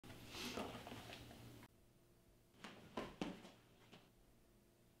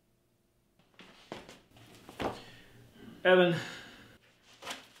Evan.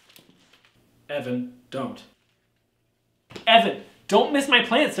 Evan, don't. Evan, don't miss my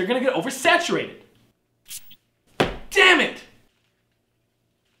plants. They're gonna get oversaturated. Damn it!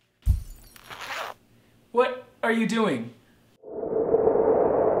 What are you doing?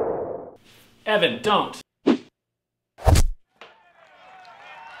 Evan, don't.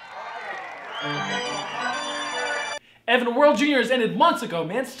 Evan, World Juniors ended months ago,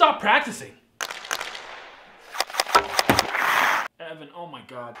 man. Stop practicing. Evan, oh my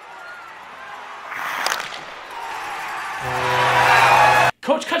God.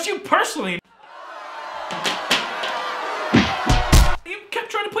 Coach cut you personally. You kept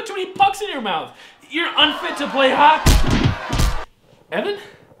trying to put too many pucks in your mouth. You're unfit to play hockey. Evan?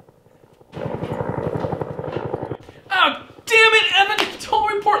 Oh, damn it, Evan!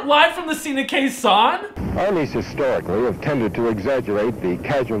 Don't report live from the scene of Quezon. Armies historically have tended to exaggerate the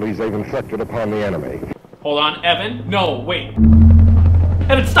casualties they've inflicted upon the enemy. Hold on, Evan. No, wait.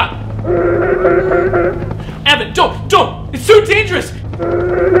 Evan, stop! Evan, don't! It's too dangerous!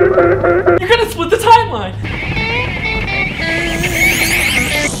 You're gonna split the timeline!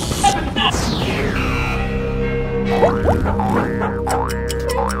 Evan, no!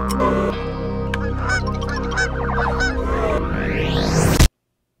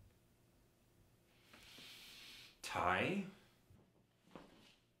 Ty?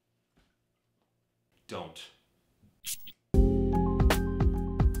 Don't.